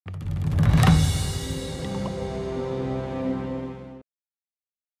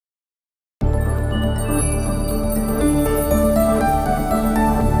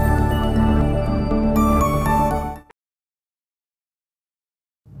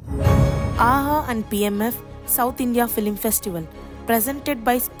AHA and PMF South India Film Festival, presented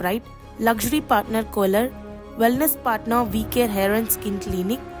by Sprite, luxury partner Kohler, wellness partner We Care Hair and Skin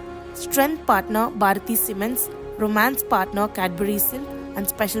Clinic, strength partner Bharati Cements, romance partner Cadbury Silk, and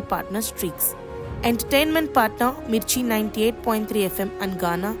special partner Streaks. Entertainment partner Mirchi 98.3 FM and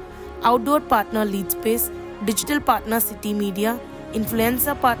Ghana, outdoor partner Leadspace, digital partner City Media,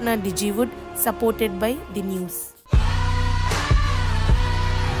 influencer partner Digiwood, supported by The News.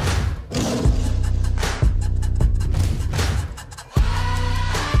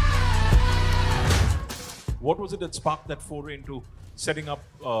 What was it that sparked that foray into setting up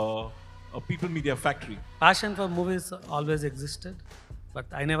a people media factory? Passion for movies always existed, but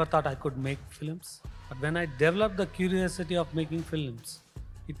I never thought I could make films. But when I developed the curiosity of making films,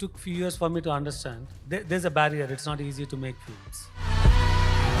 it took few years for me to understand. There's a barrier, it's not easy to make films.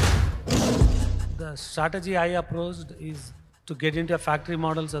 The strategy I approached is to get into a factory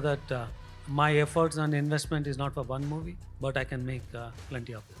model so that my efforts and investment is not for one movie, but I can make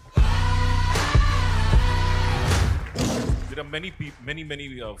plenty of them. There are many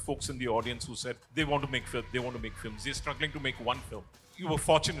folks in the audience who said they want to make films. They're struggling to make one film. You were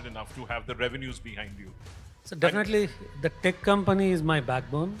fortunate enough to have the revenues behind you. So definitely, the tech company is my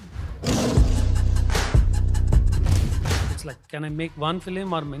backbone. It's like, can I make one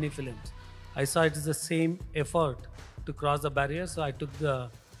film or many films? I saw it is the same effort to cross the barrier, so I took the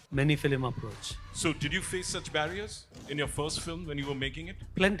many film approach. So did you face such barriers in your first film when you were making it?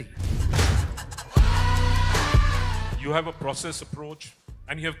 Plenty. You have a process approach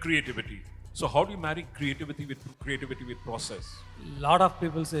and you have creativity. So how do you marry creativity with process? A lot of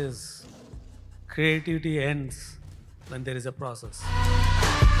people says creativity ends when there is a process.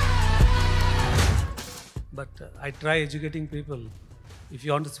 But I try educating people. If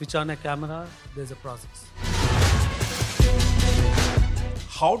you want to switch on a camera, there's a process.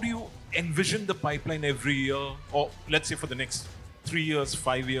 How do you envision the pipeline every year, or let's say for the next 3 years,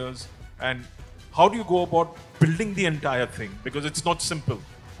 5 years, and how do you go about building the entire thing? Because it's not simple.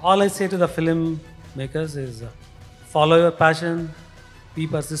 All I say to the film makers is follow your passion, be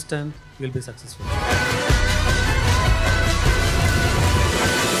persistent, you'll be successful.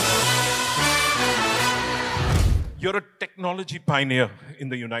 You're a technology pioneer in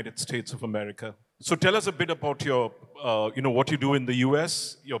the United States of America. So tell us a bit about your, what you do in the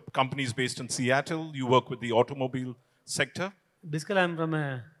US. Your company is based in Seattle. You work with the automobile sector. Basically, I'm from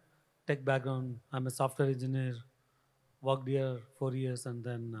a tech background. I'm a software engineer, worked here 4 years and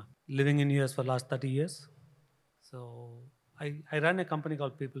then living in US for last 30 years. So I run a company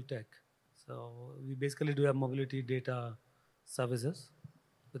called People Tech. So we basically do a mobility data services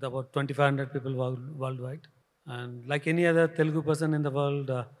with about 2,500 people worldwide. And like any other Telugu person in the world,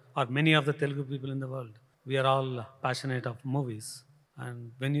 or many of the Telugu people in the world, we are all passionate of movies.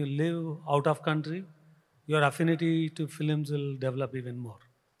 And when you live out of country, your affinity to films will develop even more.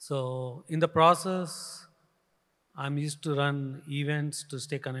 So in the process, I'm used to run events to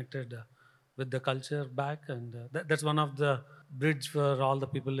stay connected with the culture back, and that's one of the bridge for all the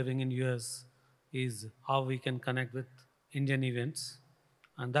people living in US is how we can connect with Indian events,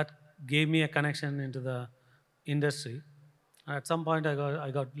 and that gave me a connection into the industry. At some point, I got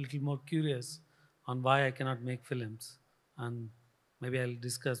a little more curious on why I cannot make films, and maybe I'll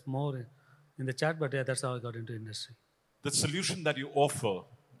discuss more in the chat. But yeah, that's how I got into industry. The solution that you offer,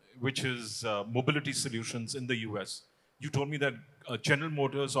 which is mobility solutions in the US. You told me that General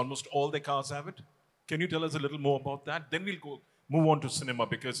Motors, almost all their cars have it. Can you tell us a little more about that? Then we'll move on to cinema,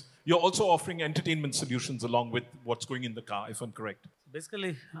 because you're also offering entertainment solutions along with what's going in the car, if I'm correct.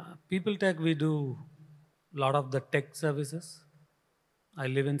 Basically, People Tech, we do a lot of the tech services. I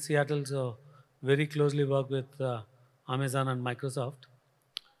live in Seattle, so very closely work with Amazon and Microsoft.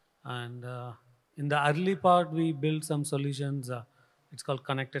 And in the early part, we built some solutions. It's called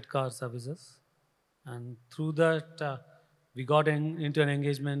Connected Car Services. And through that, we got into an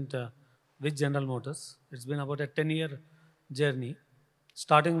engagement with General Motors. It's been about a 10-year journey,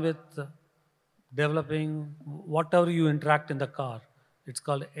 starting with developing whatever you interact in the car. It's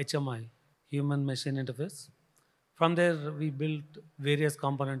called HMI, Human Machine Interface. From there, we built various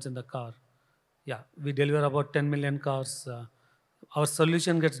components in the car. Yeah, we deliver about 10 million cars. Our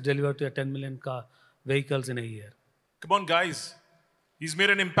solution gets delivered to 10 million vehicles in a year. Come on, guys. He's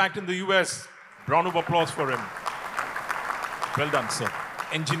made an impact in the US. Round of applause for him. Well done, sir.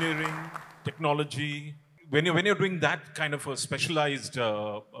 Engineering, technology. When you're doing that kind of a specialized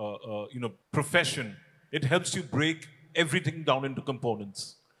profession, it helps you break everything down into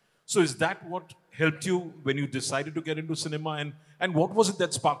components. So is that what helped you when you decided to get into cinema? And what was it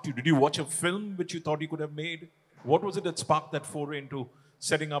that sparked you? Did you watch a film which you thought you could have made? What was it that sparked that foray into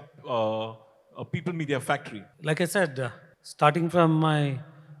setting up a people media factory? Like I said, starting from my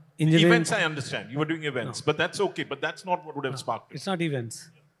engineering... Events, I understand. You were doing events, but that's okay. But that's not what would have sparked it. It's not events.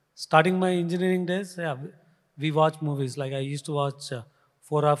 Starting my engineering days, yeah, we watch movies. Like I used to watch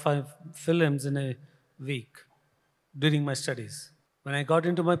 4 or 5 films in a week during my studies. When I got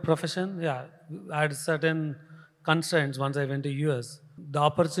into my profession, yeah, I had certain constraints once I went to US. The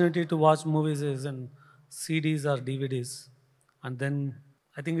opportunity to watch movies is in CDs or DVDs. And then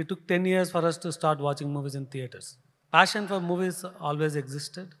I think it took 10 years for us to start watching movies in theaters. Passion for movies always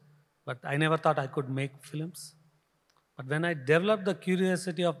existed, but I never thought I could make films. But when I developed the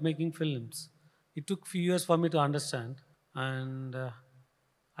curiosity of making films, it took few years for me to understand. And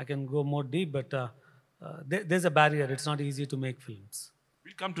I can go more deep, but there's a barrier. It's not easy to make films.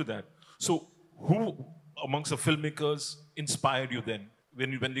 We'll come to that. So who amongst the filmmakers inspired you then?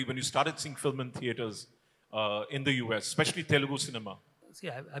 When you started seeing film in theaters in the US, especially Telugu cinema? See,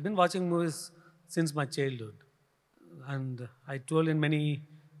 I've been watching movies since my childhood. And I told in many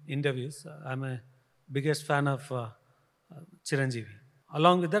interviews, I'm a biggest fan of Chiranjeevi.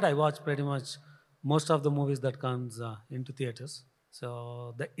 Along with that, I watch pretty much most of the movies that comes into theaters.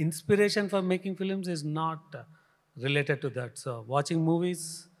 So the inspiration for making films is not related to that. So watching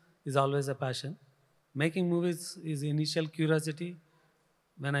movies is always a passion. Making movies is initial curiosity.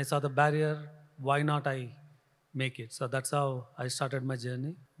 When I saw the barrier, why not I make it? So that's how I started my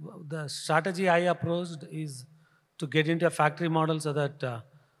journey. The strategy I approached is to get into a factory model so that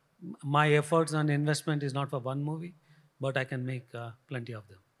my efforts and investment is not for one movie, but I can make plenty of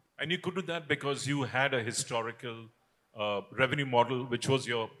them. And you could do that because you had a historical revenue model, which was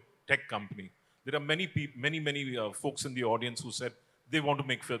your tech company. There are many folks in the audience who said they want to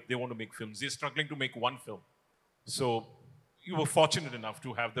make films. They're struggling to make one film. So you were fortunate enough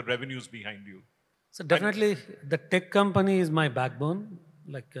to have the revenues behind you. So definitely, the tech company is my backbone.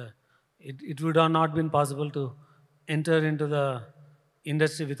 Like it would have not been possible to enter into the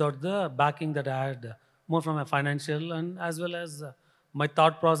industry without the backing that I had, more from a financial and as well as my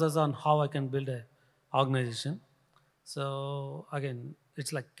thought process on how I can build an organization. So again,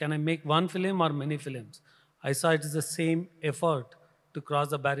 it's like, can I make one film or many films? I saw it is the same effort to cross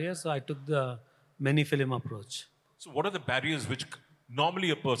the barrier, so I took the many film approach. So what are the barriers which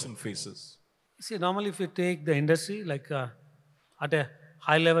normally a person faces? See, normally if you take the industry, like at a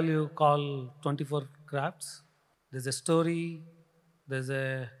high level you call 24 crafts. There's a story, there's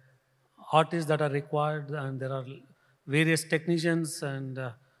a artists that are required, and there are various technicians, and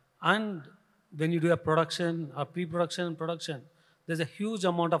when you do a production, a pre-production and production, there's a huge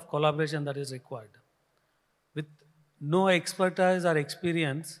amount of collaboration that is required. With no expertise or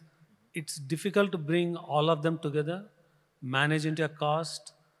experience, it's difficult to bring all of them together, manage into a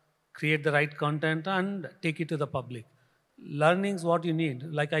cost, create the right content, and take it to the public. Learning's what you need.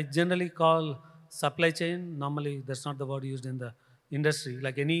 Like I generally call supply chain, normally that's not the word used in the industry.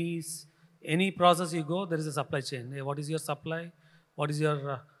 Like any process you go, there is a supply chain. What is your supply? What is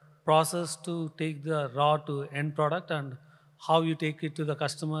your process to take the raw to end product, and how you take it to the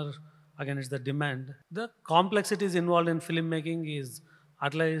customer? Again, it's the demand. The complexities involved in filmmaking is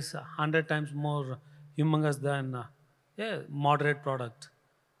at least 100 times more humongous than a moderate product.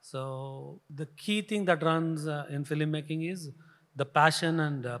 So the key thing that runs in filmmaking is the passion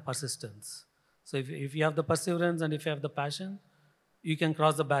and persistence. So if you have the perseverance and if you have the passion, you can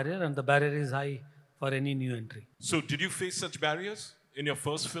cross the barrier, and the barrier is high for any new entry. So did you face such barriers in your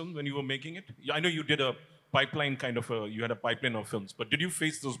first film when you were making it? I know you did a pipeline you had a pipeline of films, but did you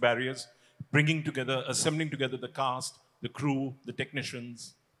face those barriers, assembling together the cast, the crew, the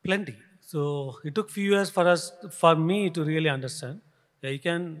technicians? Plenty. So it took few years for me to really understand.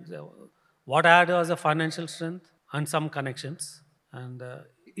 What I had was a financial strength and some connections, and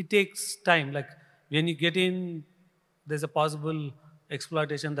it takes time. Like when you get in, there's a possible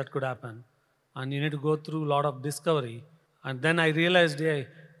exploitation that could happen, and you need to go through a lot of discovery. And then I realized,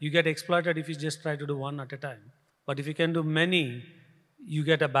 you get exploited if you just try to do one at a time. But if you can do many, you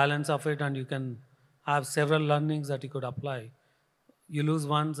get a balance of it, and you can have several learnings that you could apply. You lose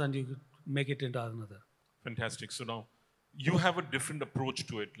once and you make it into another. Fantastic. So now you have a different approach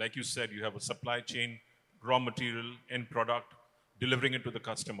to it. Like you said, you have a supply chain, raw material, end product, delivering it to the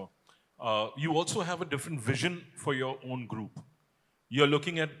customer. You also have a different vision for your own group. You're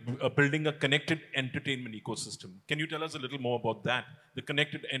looking at building a connected entertainment ecosystem. Can you tell us a little more about that, the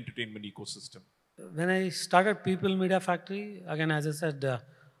connected entertainment ecosystem? When I started People Media Factory, again, as I said,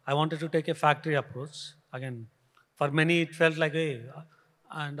 I wanted to take a factory approach. Again, for many, it felt like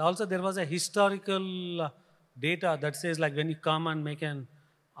and also there was a historical data that says, like, when you come and make an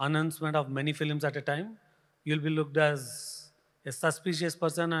announcement of many films at a time, you'll be looked as a suspicious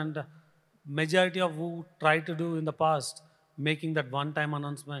person, and majority of who tried to do in the past, making that one-time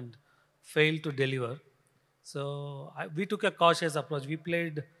announcement, failed to deliver. So we took a cautious approach. We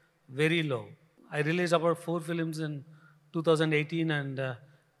played very low. I released about 4 films in 2018 and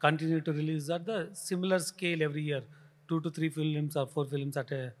continue to release at the similar scale every year, 2 to 3 films or 4 films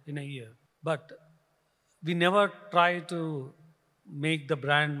in a year. But we never try to make the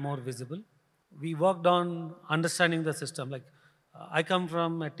brand more visible. We worked on understanding the system. Like I come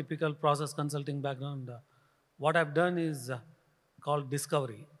from a typical process consulting background. What I've done is called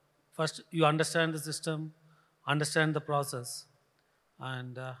discovery. First, you understand the system, understand the process.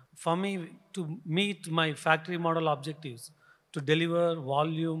 And for me, to meet my factory model objectives, to deliver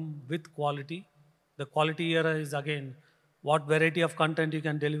volume with quality, the quality era is again what variety of content you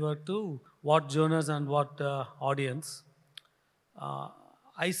can deliver to what genres and what audience.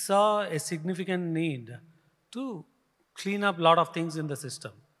 I saw a significant need to clean up a lot of things in the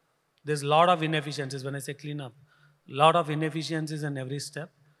system. There's a lot of inefficiencies. When I say clean up, a lot of inefficiencies in every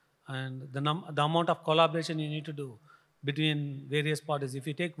step. And the amount of collaboration you need to do between various parties. If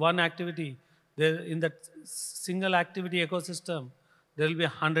you take one activity, there in that single activity ecosystem, there will be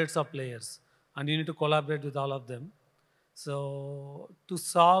hundreds of players. And you need to collaborate with all of them. So to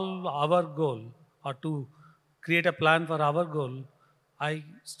solve our goal or to create a plan for our goal, I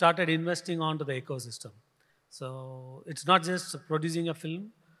started investing onto the ecosystem. So it's not just producing a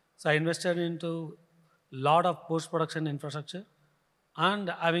film. So I invested into a lot of post-production infrastructure and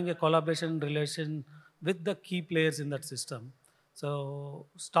having a collaboration relation with the key players in that system. So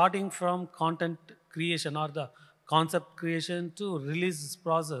starting from content creation or the concept creation to release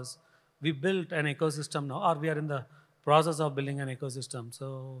process, we built an ecosystem now, or we are in the process of building an ecosystem.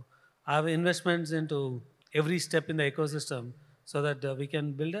 So I have investments into every step in the ecosystem so that we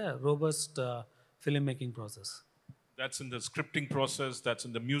can build a robust filmmaking process. That's in the scripting process, that's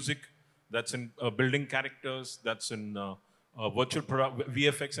in the music, that's in building characters, that's in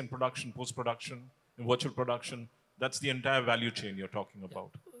VFX and production, post-production, and virtual production. That's the entire value chain you're talking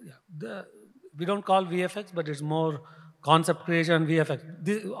about. Yeah. We don't call VFX, but it's more concept creation,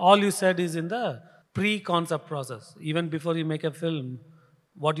 VFX. All you said is in the pre-concept process. Even before you make a film,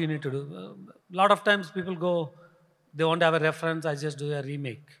 what you need to do. A lot of times people go, they want to have a reference, I just do a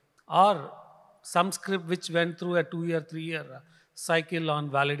remake. Or some script which went through a 2-year, 3-year cycle on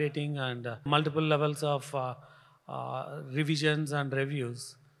validating and multiple levels of revisions and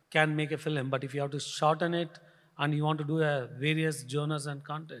reviews can make a film. But if you have to shorten it and you want to do various genres and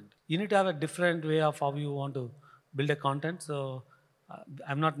content, you need to have a different way of how you want to build a content. So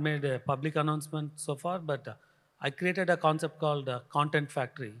I've not made a public announcement so far, but I created a concept called Content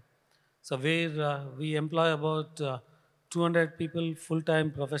Factory. So where we employ about 200 people,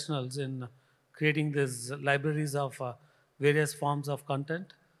 full-time professionals in creating these libraries of various forms of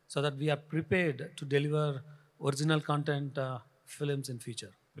content so that we are prepared to deliver original content films in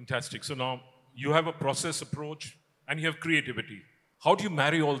future. Fantastic. So now you have a process approach and you have creativity. How do you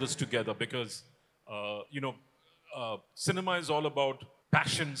marry all this together? Because, cinema is all about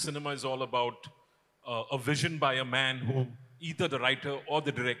passion. Cinema is all about a vision by a man who, either the writer or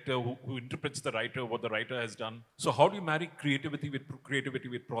the director who interprets the writer, what the writer has done. So how do you marry creativity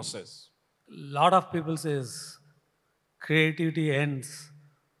with process? A lot of people says creativity ends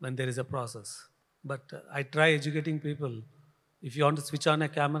when there is a process. But I try educating people. If you want to switch on a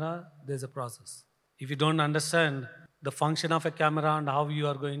camera, there's a process. If you don't understand the function of a camera and how you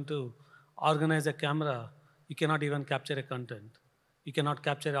are going to organize a camera, you cannot even capture a content. You cannot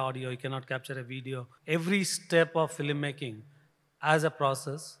capture audio, you cannot capture a video. Every step of filmmaking as a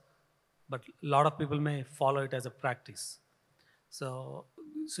process, but a lot of people may follow it as a practice. So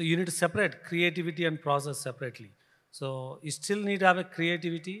you need to separate creativity and process separately. So you still need to have a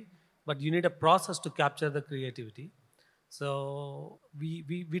creativity, but you need a process to capture the creativity. So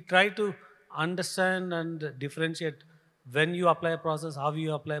we try to understand and differentiate when you apply a process, how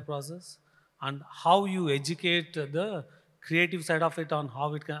you apply a process, and how you educate the creative side of it on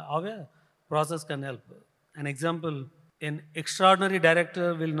how a process can help. An example, an extraordinary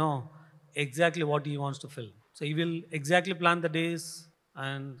director will know exactly what he wants to film. So he will exactly plan the days,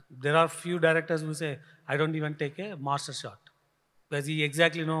 and there are few directors who say, I don't even take a master shot, because he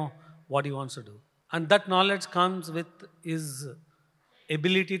exactly know what he wants to do. And that knowledge comes with his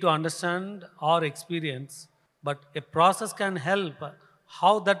ability to understand or experience, but a process can help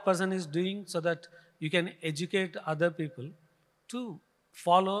how that person is doing so that you can educate other people to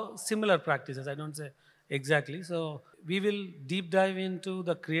follow similar practices. I don't say exactly. So we will deep dive into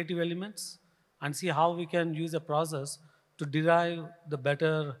the creative elements and see how we can use a process to derive the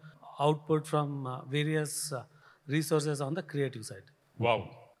better output from various resources on the creative side. Wow.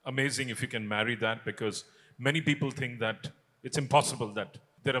 Amazing if you can marry that, because many people think that it's impossible, that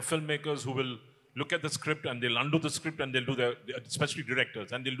there are filmmakers who will look at the script and they'll undo the script and they'll do especially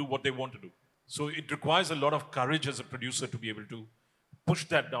directors, and they'll do what they want to do. So it requires a lot of courage as a producer to be able to push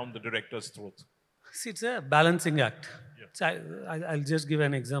that down the director's throat. See, it's a balancing act. Yeah. So I'll just give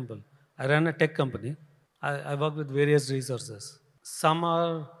an example. I run a tech company. I work with various resources. Some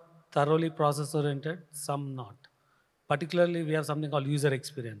are thoroughly process-oriented, some not. Particularly, we have something called user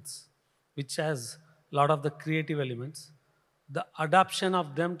experience, which has a lot of the creative elements. The adaptation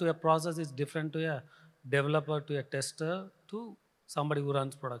of them to a process is different to a developer, to a tester, to somebody who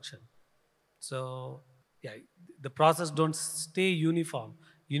runs production. So, yeah, the process don't stay uniform.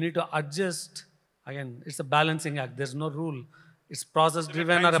 You need to adjust. Again, it's a balancing act. There's no rule. It's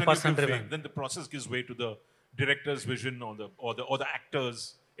process-driven or a person-driven. Then the process gives way to the director's vision or the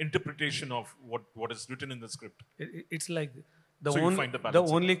actor's interpretation of what is written in the script. It's like So you find the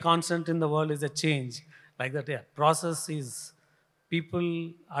balance. only constant in the world is a change. Like that, yeah. Process is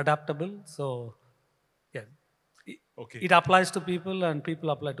people adaptable. So, yeah. Okay. It applies to people and people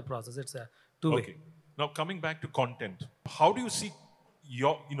apply to process. It's a two-way. Okay. Now coming back to content, how do you see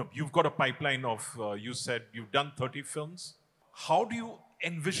you've got a pipeline of, you said you've done 30 films. How do you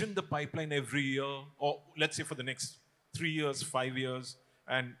envision the pipeline every year, or let's say for the next 3 years, 5 years?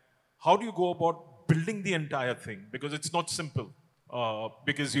 And how do you go about building the entire thing? Because it's not simple.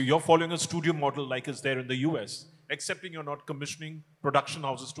 Because you're following a studio model like is there in the US, excepting you're not commissioning production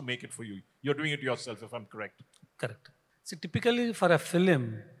houses to make it for you. You're doing it yourself, if I'm correct. Correct. See, typically for a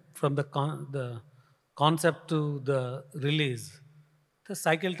film, from the concept to the release, the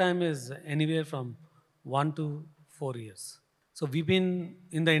cycle time is anywhere from 1 to 4 years. So we've been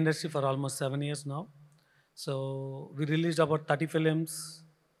in the industry for almost 7 years now. So we released about 30 films.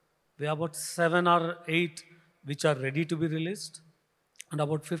 We have about 7 or 8 which are ready to be released, and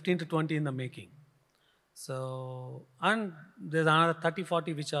about 15 to 20 in the making. So, and there's another 30,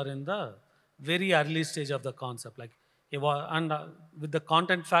 40 which are in the very early stage of the concept. And with the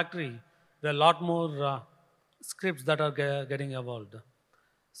content factory, there are a lot more scripts that are getting evolved.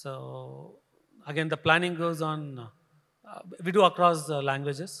 So, again, the planning goes on. We do across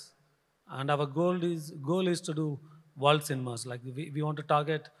languages, and our goal is to do world cinemas. Like we want to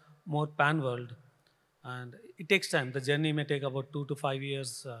target more pan-world, and it takes time. The journey may take about 2 to 5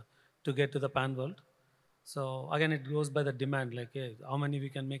 years to get to the pan-world. So again, it goes by the demand, like hey, how many we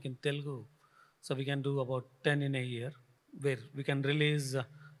can make in Telugu. So we can do about 10 in a year, where we can release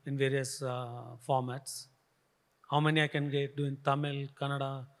in various formats. How many I can do in Tamil,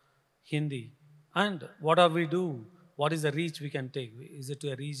 Kannada, Hindi, and whatever we do, what is the reach we can take? Is it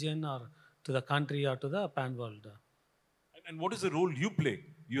to a region or to the country or to the pan-world? And what is the role you play?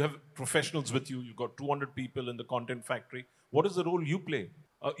 You have professionals with you. You've got 200 people in the content factory. What is the role you play?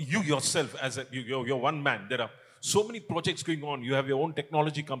 You yourself, you're one man. There are so many projects going on. You have your own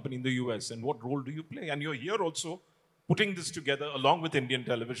technology company in the US. And what role do you play? And you're here also putting this together along with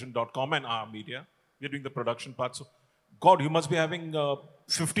IndianTelevision.com and our media. We're doing the production part. So, God, you must be having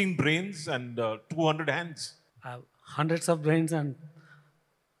 15 brains and 200 hands. Hundreds of brains and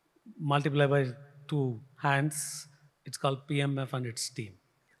multiply by 2 hands. It's called PMF and its team.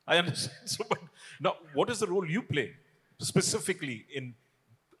 I understand. So, but now, what is the role you play specifically in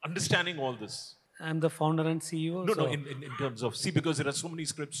understanding all this? I'm the founder and CEO. No, in terms of, because there are so many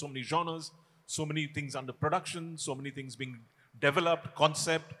scripts, so many genres, so many things under production, so many things being developed,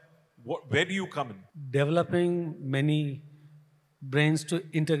 concept. Where do you come in? Developing many brains to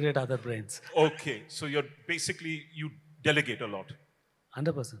integrate other brains. Okay, so you delegate a lot.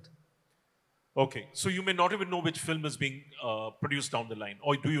 100%. Okay, so you may not even know which film is being produced down the line,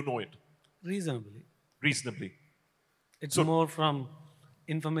 or do you know it? Reasonably. Reasonably. It's more from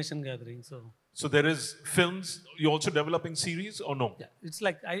information gathering. So there is films, you're also developing series or no? Yeah, it's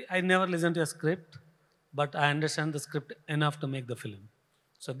like I never listen to a script, but I understand the script enough to make the film.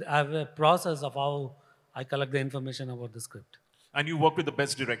 So I have a process of how I collect the information about the script. And you work with the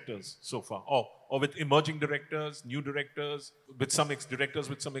best directors so far, or with emerging directors, new directors, with some directors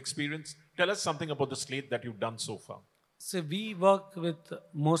with some experience. Tell us something about the slate that you've done so far. So we work with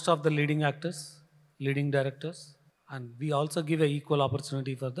most of the leading actors, leading directors, and we also give an equal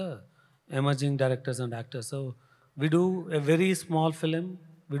opportunity for the emerging directors and actors. So we do a very small film.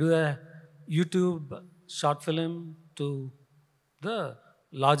 We do a YouTube short film to the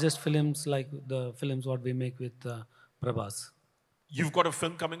largest films, like the films what we make with Prabhas. You've got a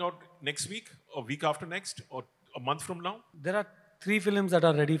film coming out next week, or week after next, or a month from now? There are 3 films that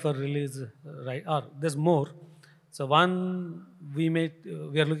are ready for release, right? Or there's more. So one we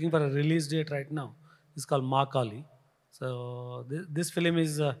are looking for a release date right now. is called Ma Kali. So this film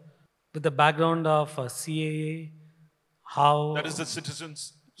is with the background of CAA, how That is the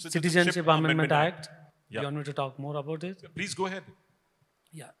Citizenship Amendment Act. Yeah. You want me to talk more about it? Please go ahead.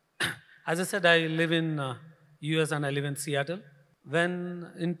 Yeah. As I said, I live in US and I live in Seattle. When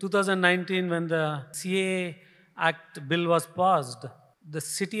in 2019, when the CAA Act bill was passed, the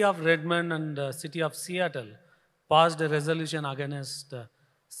city of Redmond and the city of Seattle passed a resolution against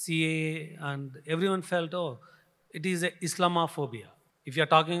CAA, and everyone felt, oh, it is a Islamophobia. If you're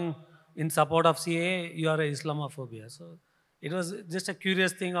talking in support of CAA, you are a Islamophobia. So it was just a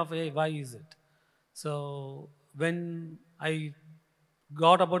curious thing of, hey, why is it? So when I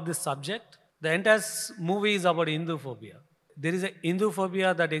got about this subject, the entire movie is about Hindu phobia. There is a Hindu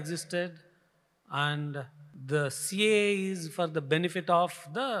phobia that existed, and the CAA is for the benefit of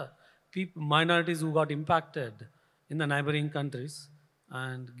the people, minorities who got impacted in the neighboring countries,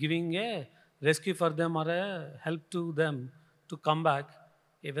 and giving a rescue for them or a help to them to come back.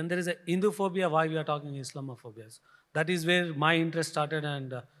 When there is a Hindu phobia, why we are talking Islamophobia? That is where my interest started,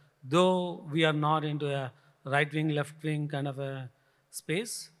 and though we are not into a right-wing, left-wing kind of a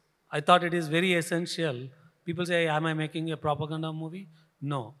space, I thought it is very essential. People say, am I making a propaganda movie?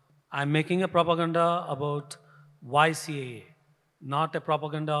 No. I'm making a propaganda about why CAA, not a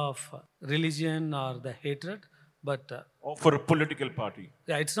propaganda of religion or the hatred, but... or for a political party.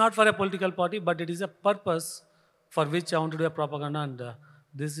 Yeah, it's not for a political party, but it is a purpose for which I want to do a propaganda, and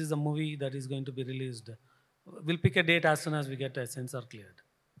this is a movie that is going to be released. We'll pick a date as soon as we get a censor cleared.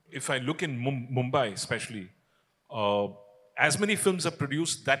 If I look in Mumbai especially, as many films are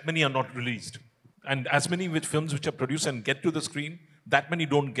produced, that many are not released. And as many films which are produced and get to the screen, that many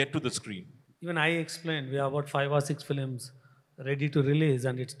don't get to the screen. Even I explained, we have about 5 or 6 films ready to release,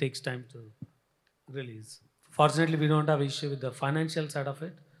 and it takes time to release. Fortunately, we don't have issue with the financial side of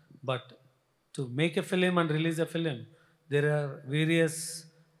it, but to make a film and release a film, there are various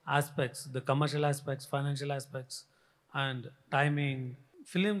aspects, the commercial aspects, financial aspects, and timing.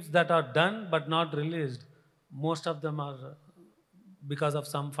 Films that are done but not released, most of them are because of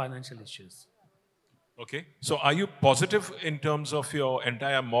some financial issues. Okay. So are you positive in terms of your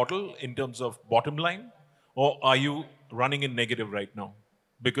entire model, in terms of bottom line? Or are you running in negative right now?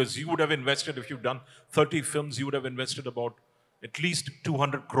 Because you would have invested, if you've done 30 films, you would have invested about at least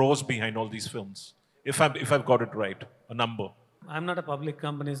 200 crores behind all these films. If I've got it right, a number. I'm not a public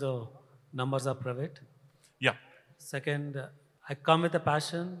company, so numbers are private. Yeah. Second, I come with a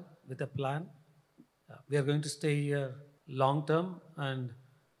passion, with a plan. We are going to stay here long term, and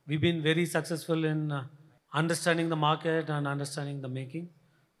we've been very successful in understanding the market and understanding the making.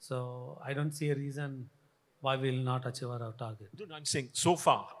 So I don't see a reason why we will not achieve our target. I'm saying, so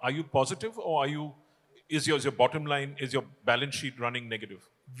far, are you positive, or is your bottom line, is your balance sheet running negative?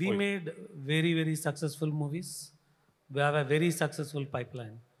 We made very, very successful movies. We have a very successful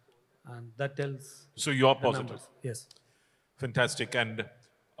pipeline, and that tells. So you're positive? Numbers. Yes. Fantastic. And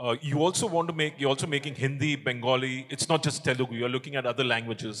you also want to make, you're also making Hindi, Bengali. It's not just Telugu. You're looking at other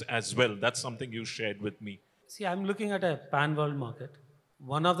languages as well. That's something you shared with me. See, I'm looking at a pan-world market.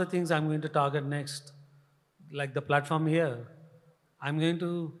 One of the things I'm going to target next, like the platform here, I'm going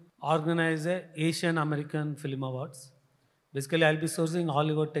to organize a Asian American Film Awards. Basically, I'll be sourcing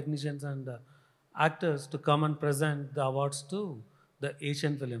Hollywood technicians and actors to come and present the awards to the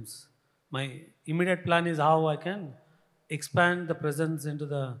Asian films. My immediate plan is how I can expand the presence into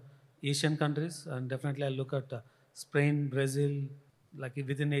the Asian countries, and definitely I'll look at Spain, Brazil, like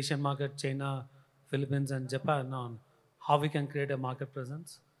within Asian market, China, Philippines and Japan, on how we can create a market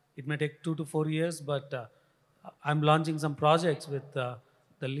presence. It may take 2 to 4 years, but I'm launching some projects with the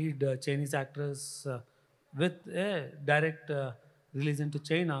lead Chinese actress with a direct release into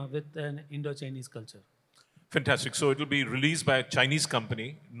China with an Indo-Chinese culture. Fantastic. So it will be released by a Chinese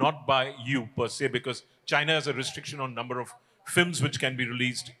company, not by you per se, because China has a restriction on number of films which can be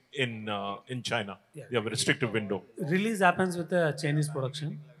released in China. Yeah. You have a restrictive window. Release happens with a Chinese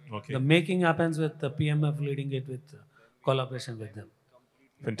production. Okay. The making happens with the PMF leading it with collaboration with them.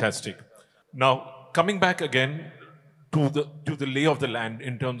 Fantastic. Now, coming back again to the lay of the land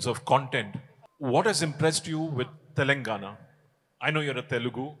in terms of content, what has impressed you with Telangana? I know you're a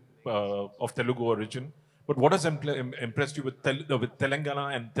Telugu, of Telugu origin, but what has impressed you with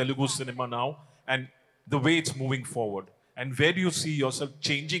Telangana and Telugu cinema now, and the way it's moving forward? And where do you see yourself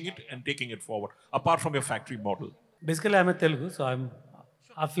changing it and taking it forward, apart from your factory model? Basically, I'm a Telugu, so I'm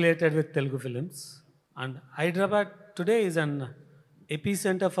affiliated with Telugu Films. And Hyderabad today is an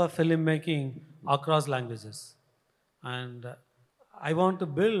epicenter for filmmaking across languages. And I want to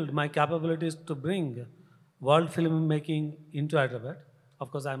build my capabilities to bring world filmmaking into Hyderabad.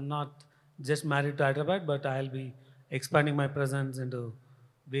 Of course, I'm not just married to Hyderabad, but I'll be expanding my presence into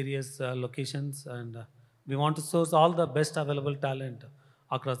various locations, and we want to source all the best available talent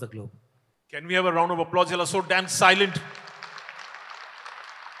across the globe. Can we have a round of applause? You're so damn silent.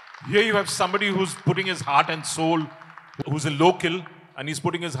 Here you have somebody who's putting his heart and soul, who's a local, and he's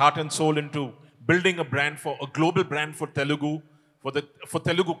putting his heart and soul into building a brand, for a global brand for Telugu, for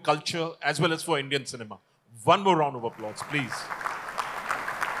Telugu culture, as well as for Indian cinema. One more round of applause, please.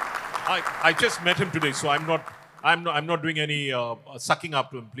 I just met him today, so I'm not doing any sucking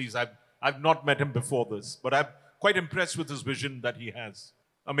up to him, please. I've not met him before this, but I'm quite impressed with his vision that he has.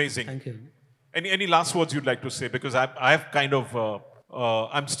 Amazing. Thank you. Any last words you'd like to say? Because I have kind of,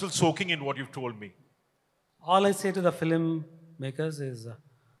 I'm still soaking in what you've told me. All I say to the film makers is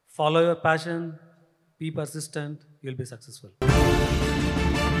follow your passion, be persistent, you'll be successful.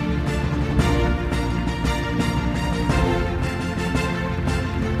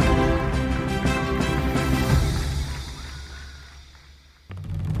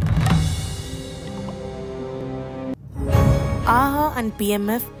 AHA and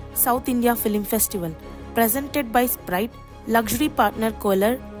PMF South India Film Festival, presented by Sprite, luxury partner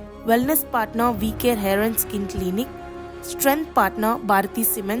Kohler, wellness partner VK Hair and Skin Clinic, strength partner Bharati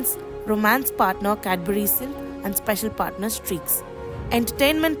Cements, romance partner Cadbury Silk, and special partner Streaks.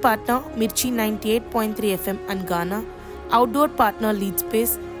 Entertainment partner Mirchi 98.3 FM and Ghana, outdoor partner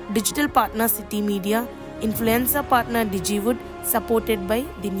Leadspace, digital partner City Media, influencer partner Digiwood, supported by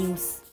The News.